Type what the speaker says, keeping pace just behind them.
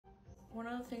One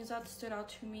of the things that stood out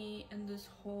to me in this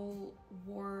whole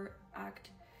war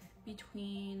act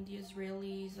between the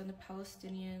Israelis and the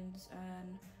Palestinians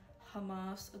and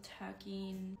Hamas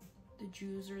attacking the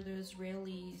Jews or the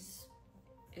Israelis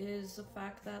is the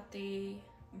fact that they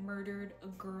murdered a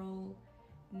girl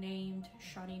named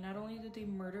Shani. Not only did they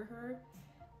murder her,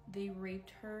 they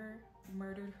raped her,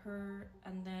 murdered her,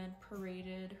 and then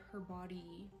paraded her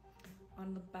body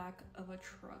on the back of a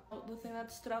truck. The thing that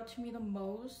stood out to me the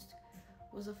most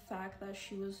was the fact that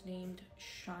she was named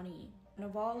Shani. And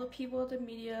of all the people the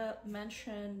media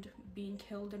mentioned being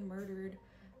killed and murdered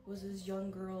was this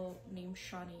young girl named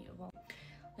Shani.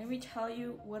 Let me tell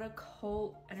you what a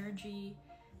cult energy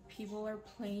people are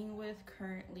playing with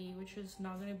currently, which is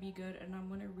not going to be good. And I'm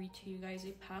going to read to you guys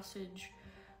a passage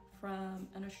from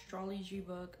an astrology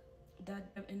book that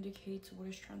indicates what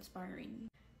is transpiring.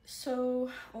 So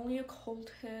only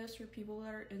occultists or people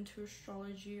that are into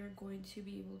astrology are going to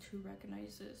be able to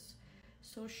recognize this.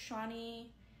 So Shani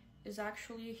is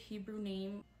actually a Hebrew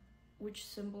name which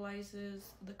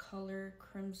symbolizes the color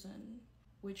crimson,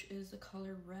 which is the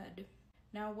color red.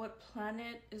 Now, what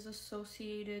planet is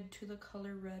associated to the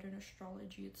color red in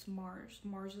astrology? It's Mars.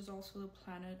 Mars is also the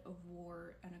planet of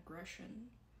war and aggression.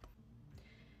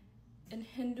 In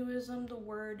Hinduism, the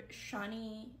word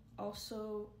Shani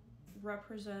also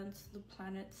represents the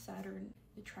planet Saturn.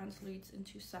 It translates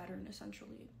into Saturn,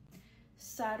 essentially.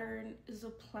 Saturn is a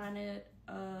planet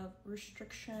of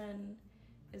restriction.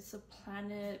 It's a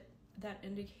planet that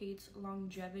indicates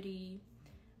longevity,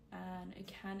 and it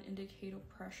can indicate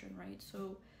oppression, right?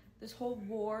 So this whole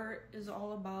war is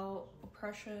all about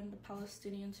oppression. The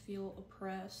Palestinians feel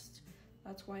oppressed.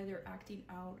 That's why they're acting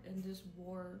out in this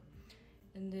war,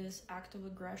 in this act of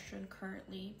aggression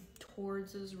currently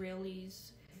towards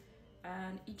Israelis.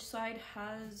 And each side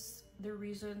has their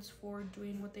reasons for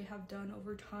doing what they have done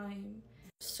over time.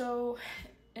 So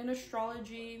in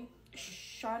astrology,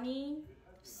 Shani,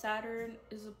 Saturn,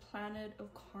 is a planet of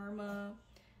karma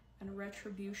and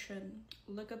retribution.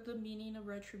 Look at the meaning of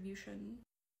retribution.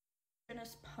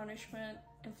 As punishment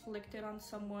inflicted on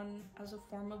someone as a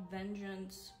form of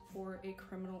vengeance for a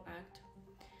criminal act.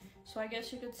 So I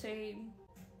guess you could say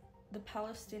the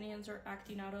Palestinians are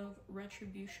acting out of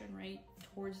retribution, right,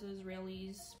 towards the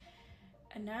Israelis.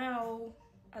 And now,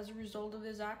 as a result of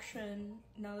this action,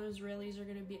 now the Israelis are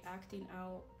going to be acting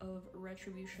out of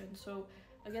retribution. So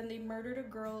again, they murdered a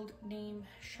girl named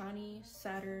Shani,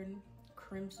 Saturn,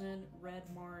 crimson, red,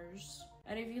 Mars.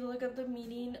 And if you look at the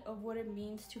meaning of what it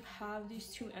means to have these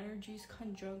two energies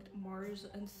conjunct, Mars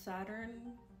and Saturn,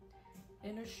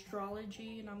 in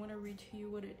astrology, and I'm going to read to you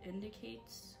what it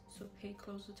indicates, so pay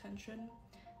close attention.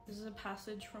 This is a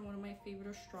passage from one of my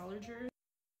favorite astrologers.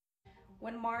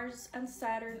 When Mars and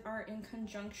Saturn are in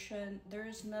conjunction, there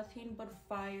is nothing but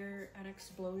fire and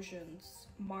explosions.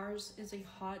 Mars is a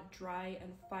hot, dry,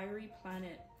 and fiery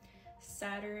planet.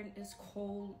 Saturn is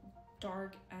cold,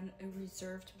 dark, and a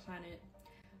reserved planet.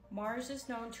 Mars is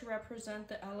known to represent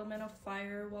the element of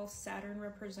fire, while Saturn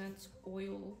represents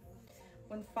oil.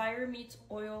 When fire meets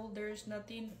oil, there is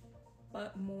nothing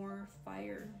but more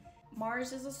fire.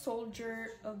 Mars is a soldier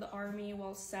of the army,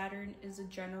 while Saturn is a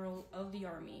general of the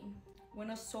army.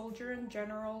 When a soldier and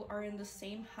general are in the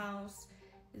same house,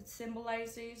 it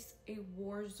symbolizes a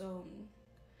war zone.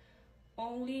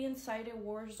 Only inside a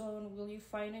war zone will you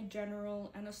find a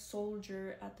general and a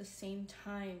soldier at the same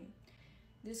time.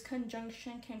 This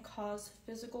conjunction can cause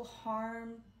physical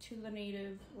harm to the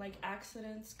native, like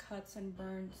accidents, cuts, and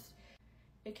burns.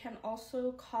 It can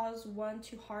also cause one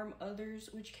to harm others,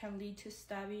 which can lead to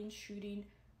stabbing, shooting,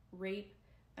 rape,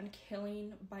 and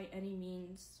killing by any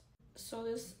means. So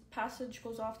this passage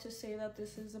goes off to say that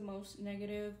this is the most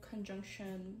negative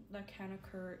conjunction that can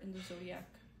occur in the zodiac.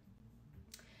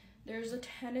 There's a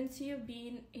tendency of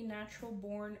being a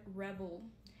natural-born rebel.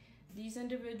 These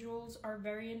individuals are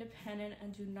very independent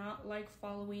and do not like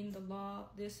following the law.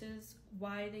 This is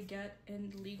why they get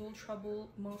in legal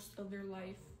trouble most of their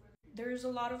life. There is a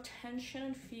lot of tension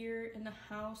and fear in the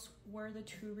house where the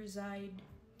two reside.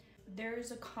 There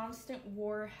is a constant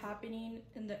war happening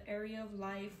in the area of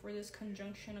life where this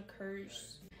conjunction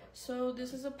occurs. So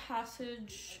this is a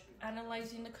passage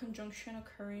analyzing the conjunction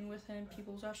occurring within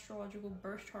people's astrological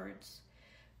birth charts.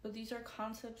 But these are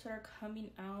concepts that are coming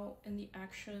out in the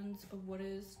actions of what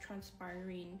is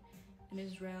transpiring in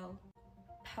Israel.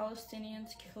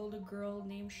 Palestinians killed a girl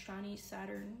named Shani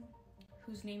Saturn,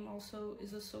 whose name also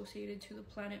is associated to the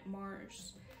planet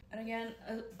Mars. And again,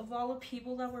 of all the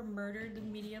people that were murdered, the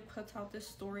media puts out this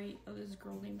story of this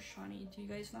girl named Shani. Do you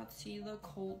guys not see the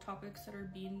cold topics that are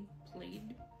being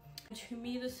played? To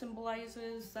me, this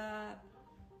symbolizes that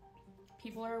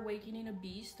People are awakening a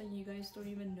beast and you guys don't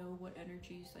even know what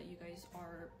energies that you guys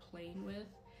are playing with.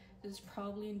 This is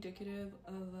probably indicative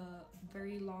of a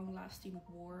very long-lasting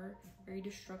war, very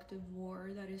destructive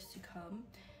war that is to come.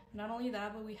 Not only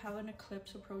that, but we have an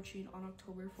eclipse approaching on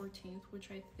October 14th, which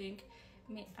I think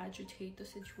may agitate the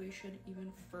situation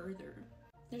even further.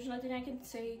 There's nothing I can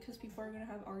say because people are going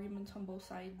to have arguments on both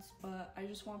sides, but I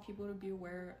just want people to be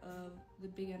aware of the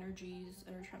big energies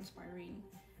that are transpiring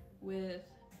with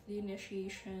the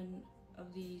initiation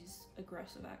of these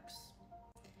aggressive acts.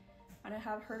 And I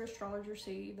have heard astrologers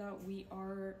say that we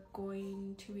are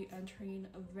going to be entering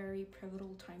a very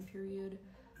pivotal time period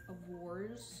of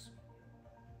wars,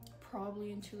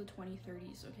 probably into the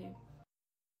 2030s, okay?